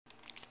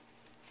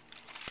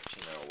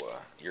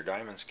your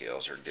diamond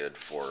scales are good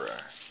for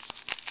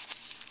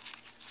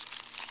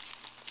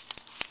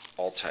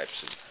all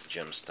types of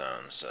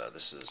gemstones.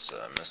 This is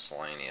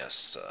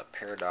miscellaneous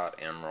peridot,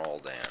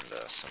 emerald, and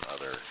some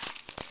other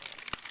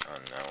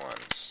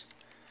unknowns.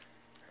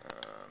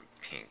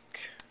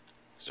 Pink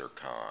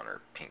zircon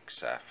or pink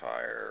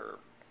sapphire,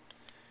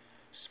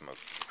 smoke,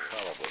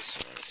 probably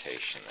some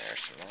imitation there,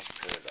 some nice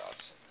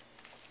peridots.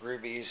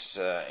 Rubies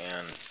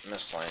and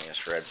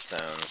miscellaneous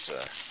redstones.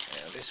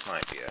 This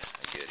might be a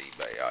good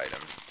eBay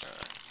item.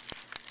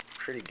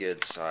 Pretty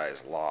good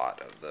size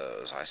lot of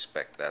those. I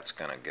expect that's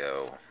going to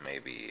go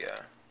maybe,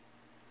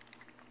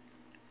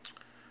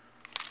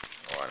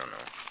 I don't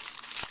know,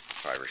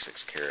 5 or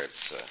 6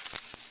 carats.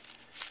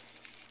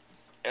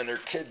 And there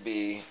could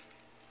be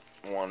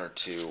 1 or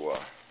 2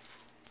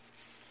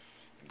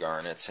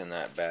 garnets in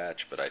that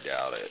batch, but I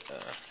doubt it.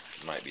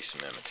 Might be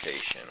some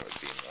imitation, would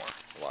be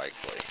more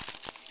likely.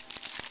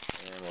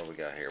 And what we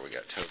got here? We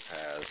got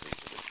topaz. These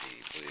are the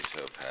deep blue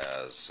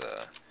topaz.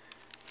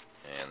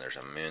 And there's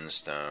a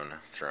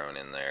moonstone thrown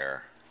in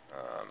there.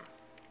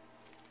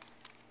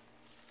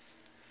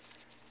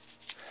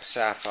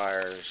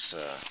 Sapphires,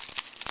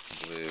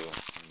 blue,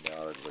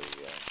 undoubtedly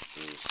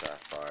blue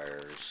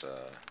sapphires.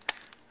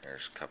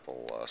 There's a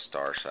couple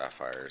star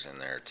sapphires in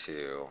there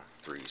too.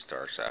 3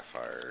 star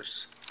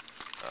sapphires.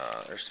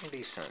 There's some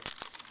decent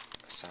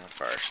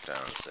sapphire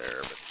stones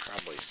there, but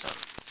probably some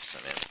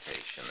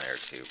imitation there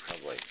too.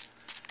 Probably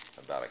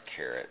about a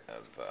carat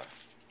of the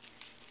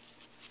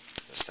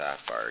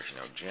sapphires. You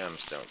know,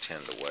 gems don't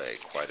tend to weigh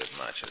quite as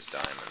much as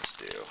diamonds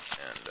do,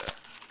 and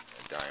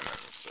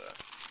diamonds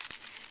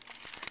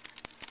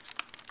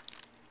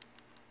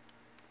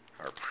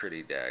are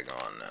pretty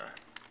daggone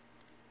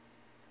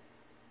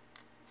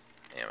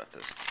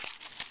amethyst.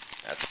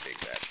 That's a big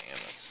batch of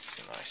amethyst.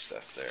 Some nice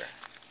stuff there.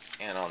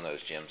 And on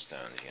those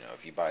gemstones, you know,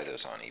 if you buy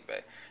those on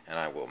eBay, and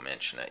I will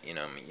mention it, you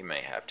know, you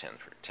may have 10%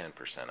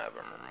 of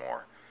them or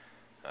more.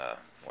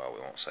 Well, we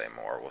won't say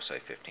more. We'll say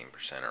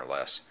 15% or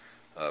less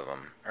of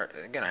them are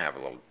going to have a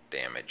little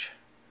damage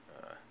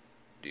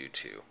due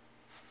to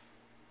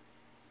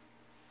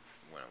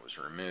when it was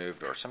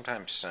removed, or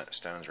sometimes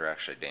stones are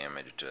actually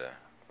damaged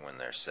when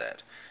they're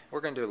set.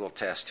 We're going to do a little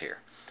test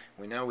here.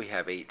 We know we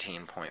have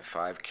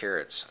 18.5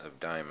 carats of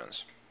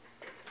diamonds.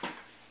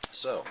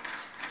 So,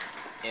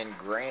 in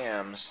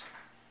grams,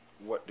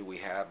 what do we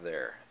have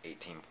there?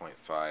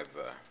 18.5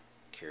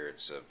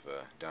 carats of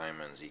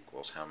diamonds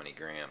equals how many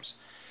grams?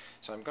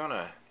 So I'm going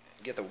to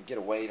get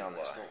a weight on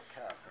this little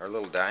cup. Our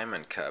little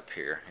diamond cup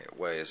here, it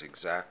weighs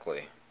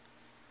exactly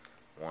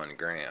 1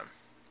 gram.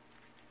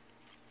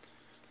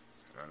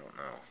 I don't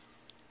know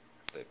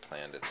if they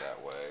planned it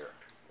that way or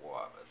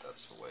what, but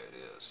that's the way it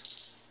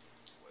is.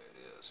 The way it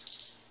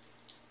is.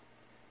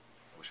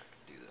 I wish I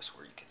could do this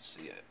where you could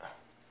see it.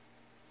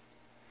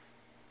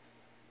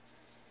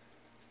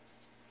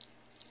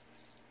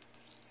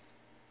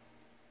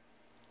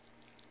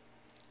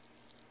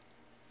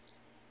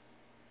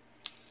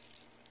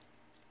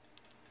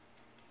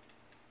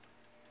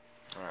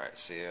 Alright,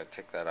 see, I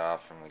take that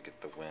off and we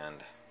get the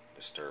wind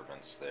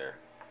disturbance there.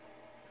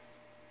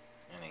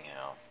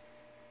 Anyhow,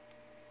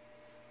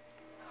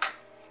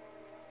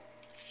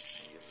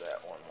 give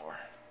that one more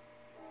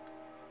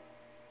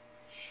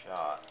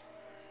shot.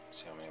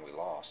 See how many we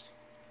lost.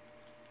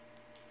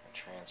 A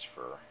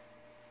transfer,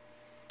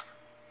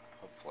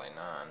 hopefully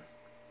none.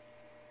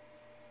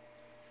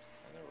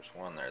 And there was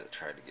one there that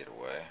tried to get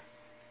away.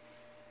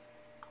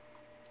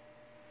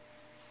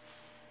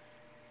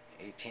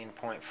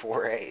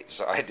 18.48,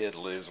 so I did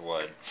lose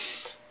one.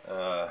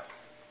 Oh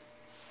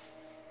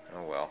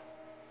well.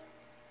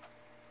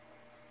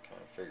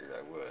 Kind of figured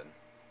I would.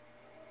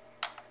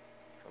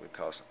 Probably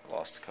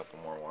lost a couple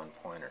more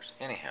 1-pointers.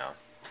 Anyhow,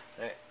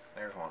 hey,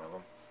 there's one of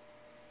them.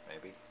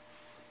 Maybe.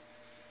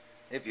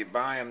 If you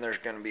buy them, there's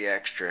going to be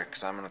extra,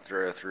 because I'm going to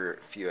throw a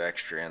few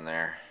extra in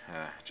there,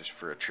 just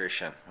for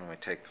attrition when we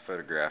take the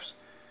photographs.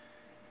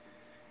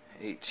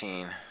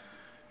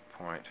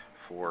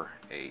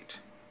 18.48.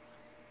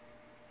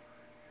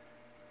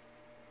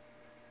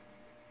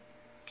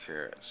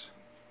 carats.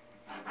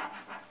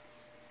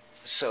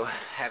 So,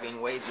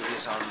 having weighed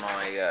these on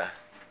my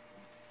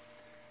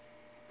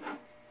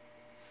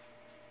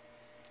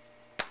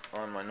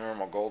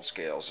normal gold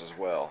scales as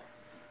well,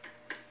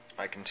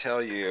 I can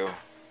tell you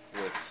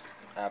with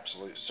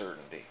absolute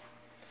certainty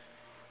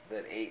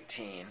that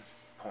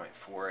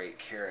 18.48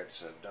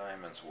 carats of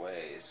diamonds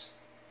weighs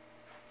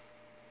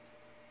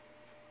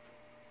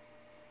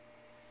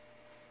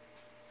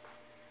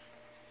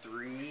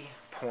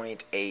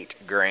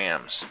 3.8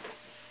 grams.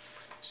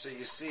 So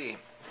you see,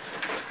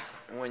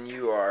 when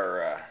you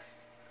are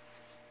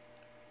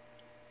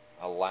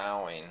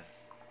allowing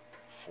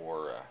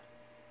for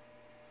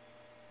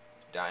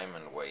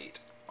diamond weight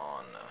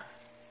on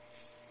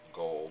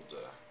gold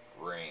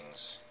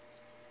rings,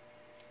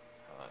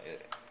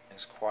 it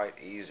is quite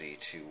easy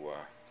to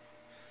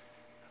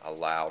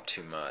allow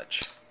too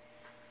much.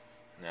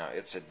 Now,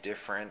 it's a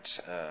different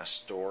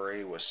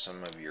story with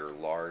some of your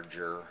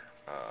larger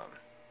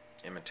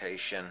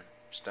imitation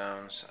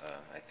stones.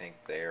 I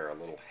think they are a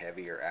little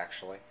heavier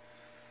actually,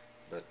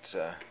 but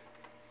as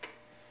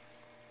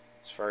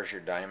far as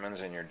your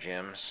diamonds and your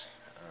gems,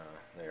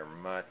 they are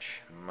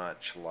much,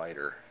 much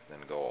lighter than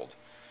gold.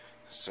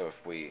 So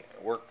if we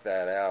work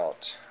that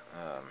out,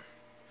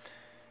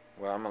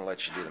 well, I'm going to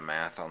let you do the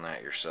math on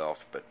that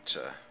yourself, but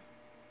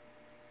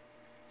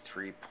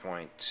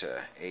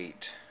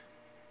 3.8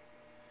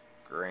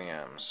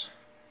 grams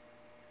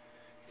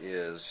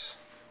is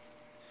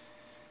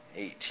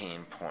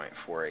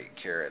 18.48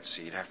 carats,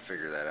 so you'd have to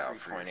figure that out.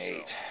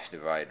 3.8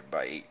 divided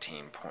by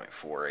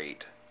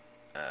 18.48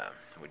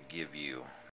 would give you